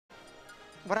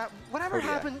Whatever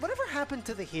happened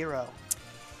to the hero?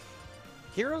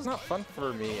 Hero's not fun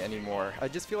for me anymore. I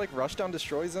just feel like Rushdown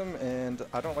destroys him, and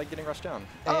I don't like getting rushed down.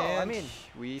 Oh, and I mean,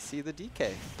 we see the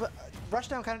DK. But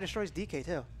Rushdown kind of destroys DK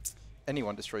too.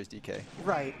 Anyone destroys DK.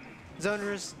 Right.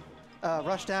 Zoners,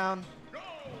 Rushdown,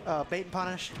 bait and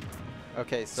punish.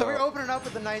 Okay, So we're opening up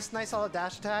with a nice solid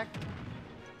dash attack.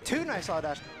 Two nice solid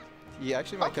dash. He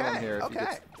actually might kill him here. If he Okay.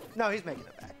 gets No, he's making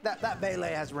it back. That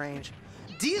melee has range.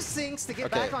 Desinks to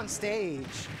get back on stage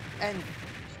and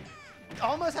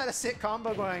almost had a sick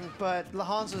combo going, but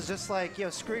Lehaunts was just like, yo,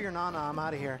 screw your Nana, I'm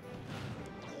out of here.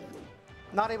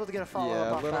 Not able to get a follow-up Yeah,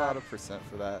 a off little that. out of percent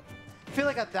for that. I feel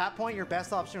like at that point, your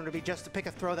best option would be just to pick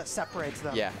a throw that separates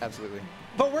them. Yeah, absolutely.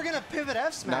 But we're going to pivot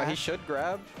F smash. Now he should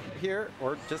grab here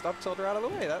or just up tilter out of the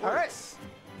way. That works. All right.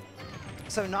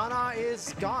 So Nana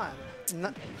is gone.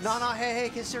 Nana, hey, hey,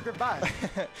 kiss your goodbye.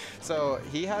 So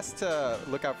he has to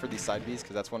look out for these side Bs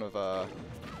because that's one of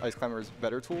Ice Climber's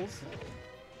better tools.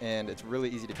 And it's really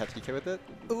easy to catch DK with it.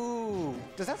 Ooh.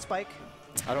 Does that spike?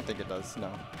 I don't think it does,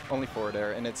 no. Only forward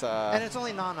air, and it's and it's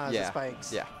only Nana yeah, that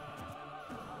spikes. Yeah.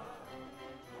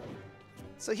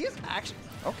 So he's actually...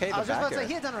 Okay, I was just about to say, air.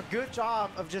 he had done a good job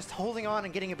of just holding on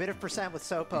and getting a bit of percent with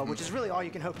Sopo, which is really all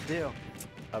you can hope to do.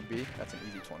 A B, that's an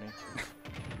easy 20.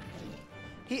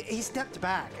 He stepped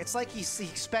back. It's like he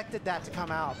expected that to come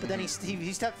out, but then he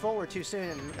stepped forward too soon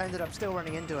and ended up still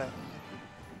running into it.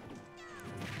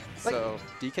 So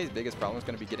DK's biggest problem is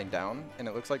going to be getting down, and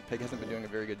it looks like Pig hasn't been doing a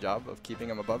very good job of keeping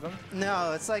him above him.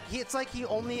 No, it's like he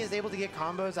only is able to get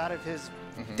combos out of his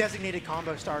designated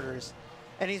combo starters,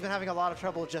 and he's been having a lot of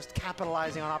trouble just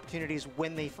capitalizing on opportunities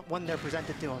when they're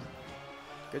presented to him.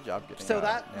 Good job getting So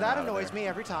out that annoys me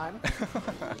every time.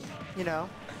 You know.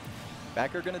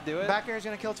 Back air going to do it. Back air is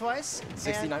going to kill twice.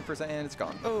 69% and it's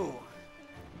gone. Ooh.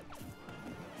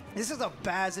 This is a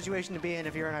bad situation to be in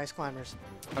if you're an Ice Climbers.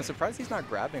 I'm surprised he's not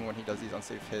grabbing when he does these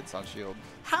unsafe hits on shield.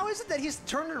 How is it that he's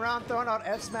turning around, throwing out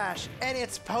F smash, and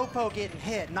it's Popo getting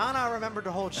hit? Nana remembered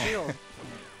to hold shield.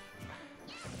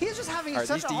 He's just having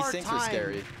such a hard time. These desyncs are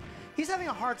scary. He's having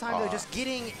a hard time though, just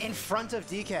getting in front of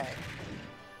DK.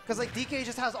 Because like DK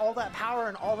just has all that power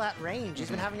and all that range. He's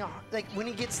been having when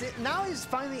he gets it, now he's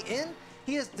finally in,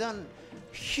 he has done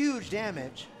huge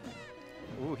damage.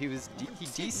 Ooh, he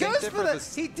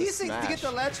desynced He desynced to get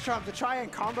the ledge trump to try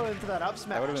and combo into that up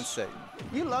smash. That would have been sick.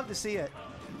 You love to see it.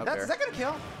 Is that gonna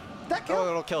kill? That kill? Oh,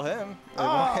 it'll kill him.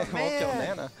 Oh, it won't kill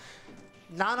Nana.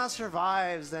 Nana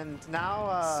survives, and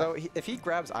now... so if he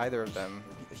grabs either of them,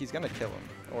 he's gonna kill him.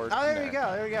 Or there we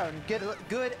go, there we go.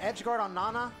 Good edge guard on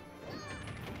Nana.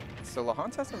 So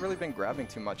Lehaunts hasn't really been grabbing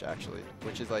too much, actually,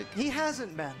 which is like... He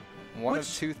hasn't been. One of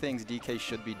two things DK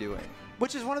should be doing.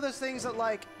 Which is one of those things that,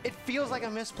 like, it feels like a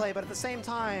misplay, but at the same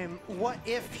time, what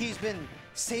if he's been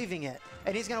saving it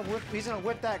and he's gonna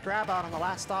whip that grab out on the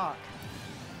last stock?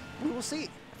 We will see.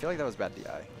 I feel like that was bad DI.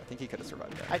 I think he could have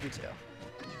survived that. I do too.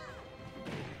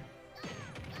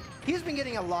 He's been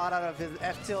getting a lot out of his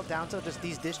F tilt, down tilt, just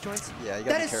these disjoints. Yeah, you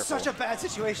gotta be careful. That is such a bad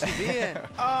situation to be in.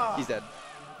 Oh. He's dead.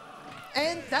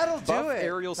 And that'll Buff do it.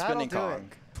 aerial spinning Kong,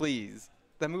 please.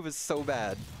 That move is so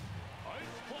bad.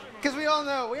 Because we all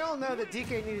know that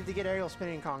DK needed to get aerial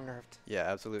spinning Kong nerfed. Yeah,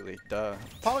 absolutely. Duh.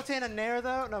 Palutena Nair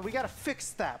though, no, we gotta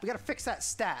fix that. We gotta fix that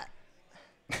stat.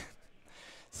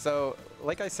 So,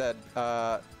 like I said,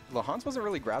 Lehaunts wasn't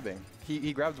really grabbing.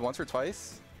 He grabbed once or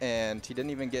twice, and he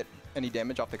didn't even get any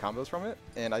damage off the combos from it.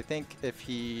 And I think if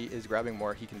he is grabbing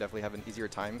more, he can definitely have an easier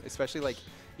time. Especially like,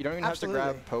 you don't even have to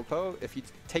grab Popo. If you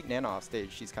take Nana off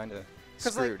stage, she's kind of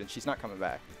screwed, and she's not coming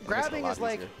back. Grabbing is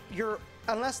like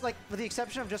unless like with the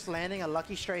exception of just landing a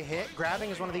lucky stray hit, grabbing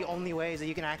is one of the only ways that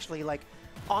you can actually like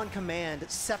on command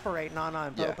separate Nana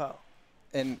and Popo.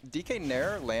 And DK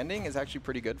Nair landing is actually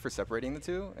pretty good for separating the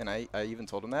two, and I even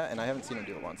told him that, and I haven't seen him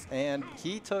do it once. And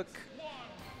he took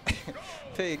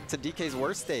Pig to DK's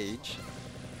worst stage,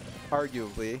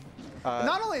 arguably.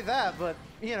 Not only that, but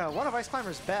you know, one of Ice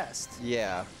Climber's best.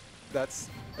 Yeah, that's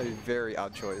a very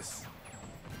odd choice.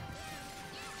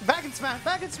 Back in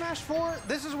Smash 4,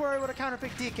 this is where I would have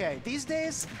counterpicked DK. These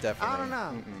days, definitely. I don't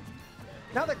know.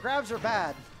 Now that grabs are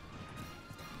bad.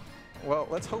 Well,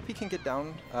 let's hope he can get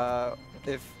down. I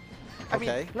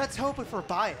mean, let's hope if we're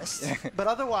biased, but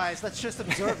otherwise, let's just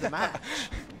observe the match.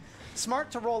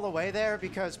 Smart to roll away there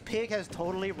because Pig has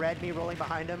totally read me rolling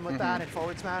behind him with that and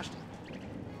forward smashed.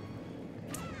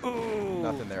 Ooh.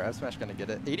 Nothing there. F smash gonna get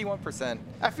it. 81%.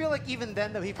 I feel like even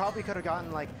then though he probably could have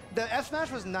gotten like the F smash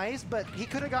was nice, but he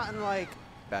could have gotten like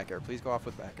back air. Please go off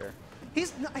with back air.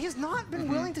 He's not been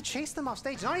willing to chase them off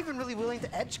stage. Not even really willing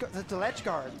to ledge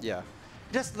guard. Yeah.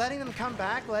 just letting them come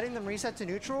back, letting them reset to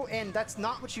neutral, and that's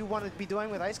not what you want to be doing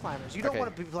with Ice Climbers. You don't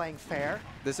want to be playing fair.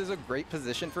 This is a great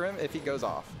position for him if he goes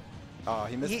off. Oh,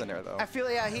 he missed the nair, though. I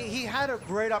feel, yeah, he had a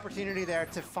great opportunity there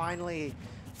to finally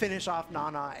finish off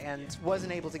Nana and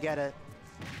wasn't able to get it.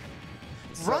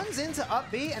 So runs into up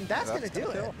B, and that's going to do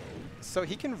it. So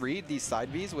he can read these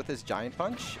side Bs with his Giant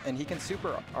Punch, and he can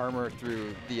super armor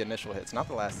through the initial hits, not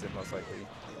the last hit, most likely.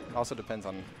 Also depends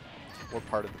on what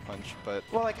part of the punch, but...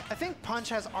 Well, like, I think Punch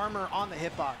has armor on the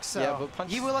hitbox, so yeah, but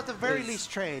Punch he will at the very least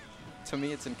trade. To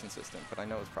me, it's inconsistent, but I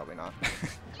know it's probably not.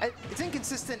 It's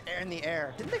inconsistent in the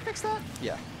air. Didn't they fix that?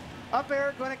 Yeah. Up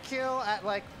air going to kill at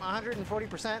like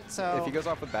 140%, so... If he goes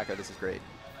off with back air, this is great.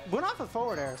 Went off with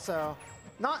forward air, so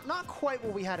not quite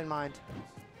what we had in mind.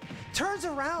 Turns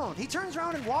around. He turns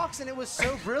around and walks, and it was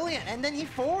so brilliant. And then he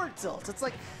forward tilts. It's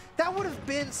like, that would have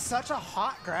been such a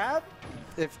hot grab.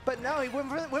 But no, he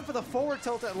went for the forward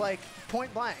tilt at like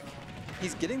point blank.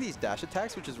 He's getting these dash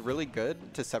attacks, which is really good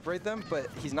to separate them, but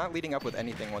he's not leading up with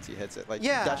anything once he hits it. Like,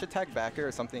 dash attack back air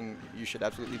is something you should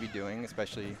absolutely be doing,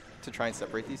 especially to try and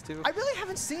separate these two. I really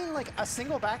haven't seen like a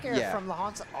single back air from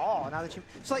Lehaunts at all. Now that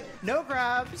it's like no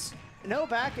grabs, no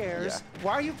back airs. Yeah.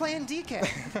 Why are you playing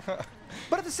DK?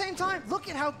 But at the same time, look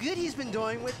at how good he's been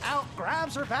doing without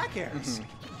grabs or back airs.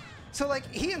 So like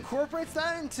he incorporates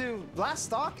that into last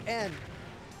stock, and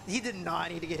he did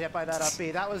not need to get hit by that up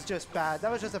B. That was just bad.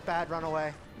 That was just a bad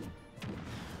runaway.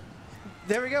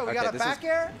 There we go. We got a back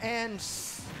air, and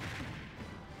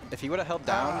if he would have held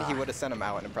down, he would have sent him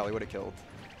out, and it probably would have killed.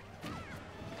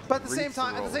 But at the same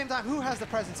time, who has the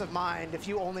presence of mind if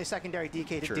you only secondary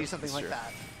DK to do something like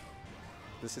that?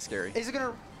 This is scary. Is it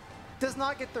gonna? Does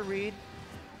not get the read,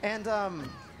 and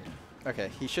okay,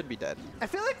 he should be dead. I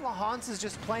feel like Lehaunts is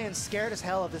just playing scared as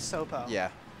hell of this Sopo. Yeah.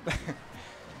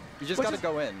 You just gotta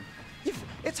go in.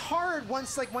 It's hard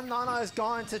once, like, when Nana is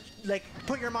gone to, like,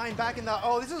 put your mind back in the,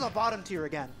 oh, this is a bottom tier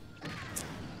again.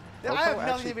 I have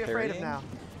nothing to be afraid of now.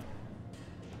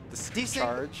 The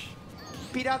charge.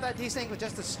 Beat out that desync with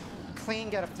just a clean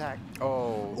get up attack.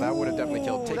 Oh, that would have definitely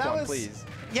killed. Take one, please.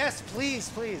 Yes, please,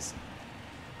 please.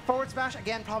 Forward smash,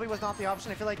 again, probably was not the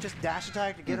option. I feel like just dash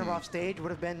attack to get him off stage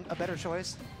would have been a better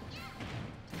choice.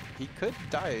 He could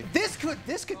die. This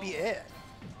could be it.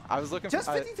 I was looking just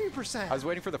 53%. I was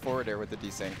waiting for the forward air with the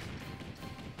desync.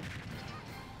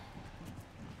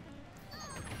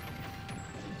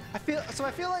 I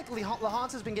feel like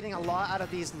Lehaunts has been getting a lot out of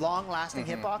these long-lasting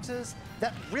hitboxes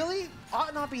that really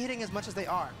ought not be hitting as much as they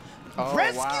are. Oh,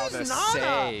 wow, the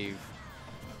save.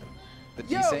 The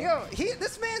yo,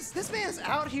 this man's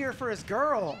out here for his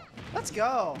girl. Let's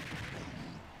go.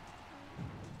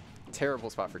 Terrible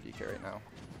spot for DK right now.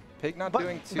 Pig not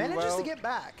doing too well. Manages to get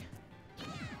back.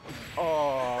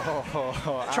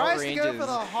 Oh, tries to go for the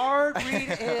hard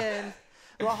read in.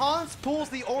 Lehaunts pulls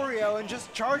the Oreo and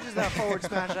just charges that forward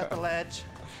smash at the ledge.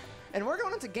 And we're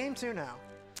going into game 2 now.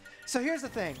 So here's the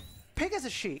thing. Pig is a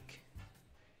Sheik.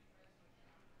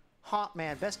 Hot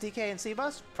man, best DK in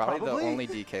C-Bus? Probably the only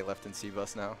DK left in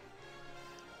C-Bus now.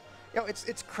 Yo,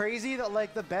 it's crazy that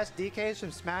like the best DKs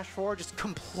from Smash 4 just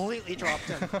completely dropped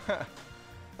him.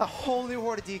 A whole new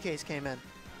horde of DKs came in.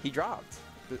 He dropped.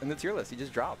 In the tier list, he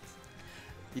just dropped.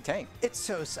 He tanked. It's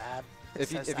so sad.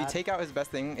 If you take out his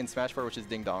best thing in Smash 4, which is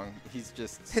Ding Dong, he's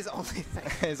just... his only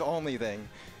thing. His only thing.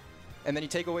 And then you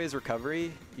take away his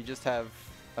recovery, you just have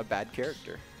a bad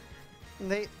character.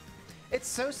 It's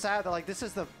so sad that like this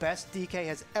is the best DK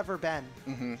has ever been.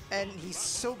 And he's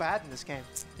so bad in this game.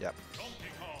 Yep.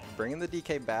 Bringing the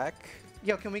DK back.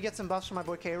 Yo, can we get some buffs for my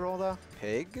boy K-Roll though?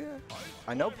 Pig?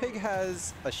 I know Pig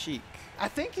has a Sheik. I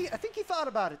think he thought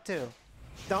about it too.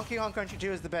 Donkey Kong Country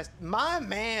 2 is the best. My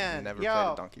man! Never played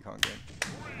a Donkey Kong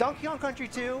game. Donkey Kong Country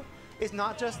 2 is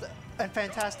not just a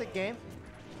fantastic game.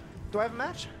 Do I have a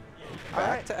match?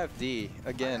 Back to FD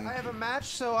again. I have a match,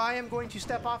 so I am going to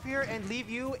step off here and leave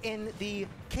you in the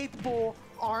capable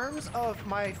arms of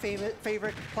my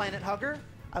favorite planet hugger.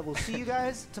 I will see you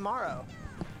guys tomorrow.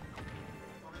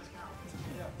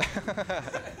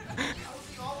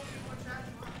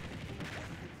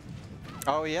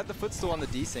 Oh, he had the footstool on the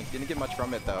desync. Didn't get much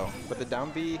from it, though. But the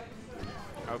down B...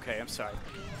 Okay, I'm sorry.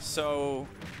 So,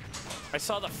 I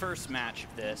saw the first match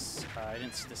of this. I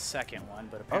didn't see the second one,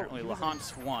 but apparently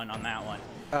Lehaunts won on that one.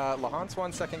 Lehaunts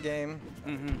won second game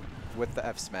with the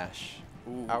F smash.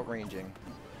 Outranging.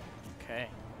 Okay.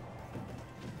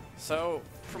 So,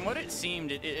 from what it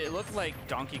seemed, it looked like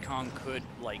Donkey Kong could,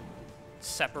 like,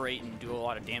 separate and do a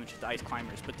lot of damage to the Ice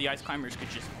Climbers, but the Ice Climbers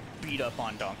could just beat up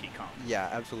on Donkey Kong. Yeah,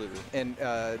 absolutely. And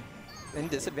in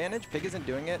disadvantage, Pig isn't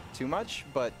doing it too much,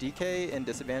 but DK in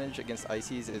disadvantage against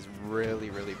Ices is really,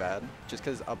 really bad. Just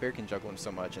because up air can juggle him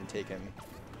so much and take him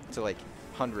to like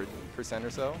 100% or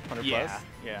so, 100 plus.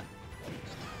 Yeah.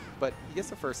 But he gets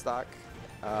the first stock.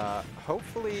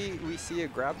 Hopefully we see a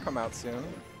grab come out soon.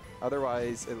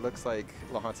 Otherwise, it looks like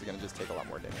Lehaunts is going to just take a lot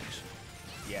more damage.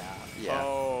 Yeah. Yeah.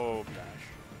 Oh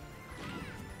gosh.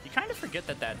 You kind of forget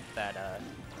that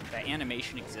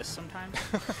animation exists sometimes.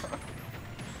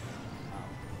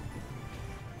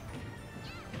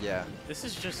 Yeah. This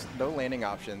is just No landing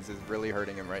options is really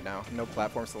hurting him right now. No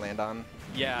platforms to land on.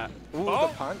 yeah. Ooh, the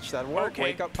punch. That worked. Okay.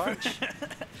 Wake up punch.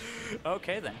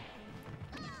 Okay then.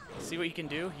 See what he can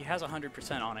do. He has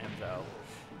 100% on him though.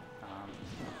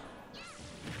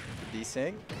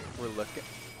 Desync. We're looking.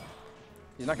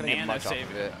 He's not going to get Nano much off save.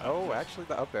 of it. Oh, actually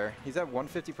the up air. He's at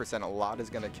 150%. A lot is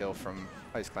going to kill from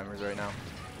Ice Climbers right now.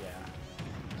 Yeah.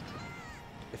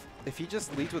 If he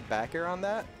just leads with back air on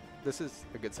that, this is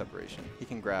a good separation. He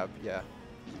can grab, yeah.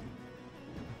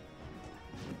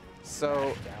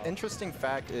 So, interesting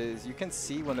fact is you can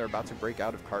see when they're about to break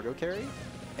out of cargo carry.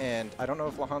 And I don't know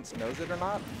if Lehaunts knows it or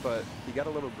not, but he got a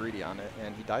little greedy on it,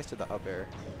 and he dies to the up air.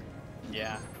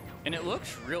 Yeah. And it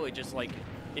looks really just like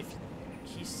if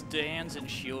he stands in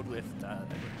shield with,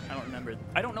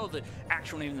 I don't know the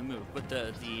actual name of the move, but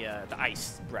the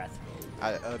ice breath.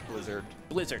 Blizzard.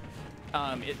 Blizzard.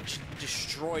 It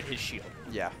destroyed his shield.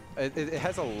 Yeah, it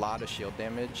has a lot of shield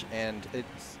damage, and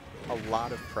it's a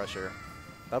lot of pressure.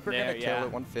 The upper gonna kill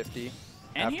at 150.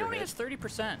 And he only has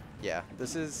 30%. Yeah,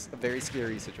 this is a very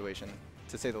scary situation,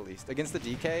 to say the least. Against the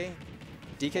DK,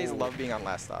 DKs love being on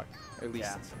last stock. At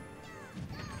least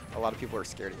a lot of people are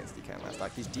scared against DK on last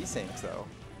stock. He's desyncs though.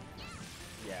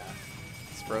 Yeah.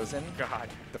 He's frozen. God.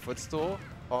 The footstool.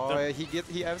 Oh,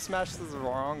 he F smashed the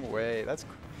wrong way.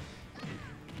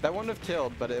 That wouldn't have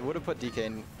killed, but it would have put DK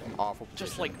in an awful position.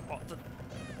 Just like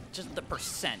just the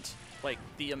percent, like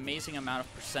the amazing amount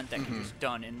of percent that he was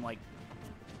done in like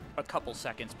a couple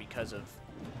seconds because of,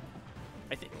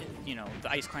 I think, you know,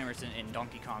 the Ice Climbers in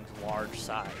Donkey Kong's large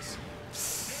size.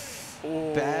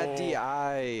 Oh. Bad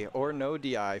DI or no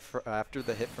DI after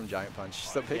the hit from Giant Punch.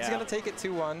 So Pig's gonna take it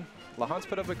 2-1. Lehaunts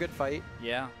put up a good fight.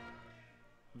 Yeah.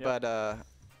 But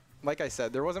like I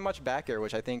said, there wasn't much back air,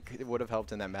 which I think it would have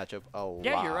helped in that matchup a lot.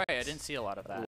 Yeah, you're right. I didn't see a lot of that.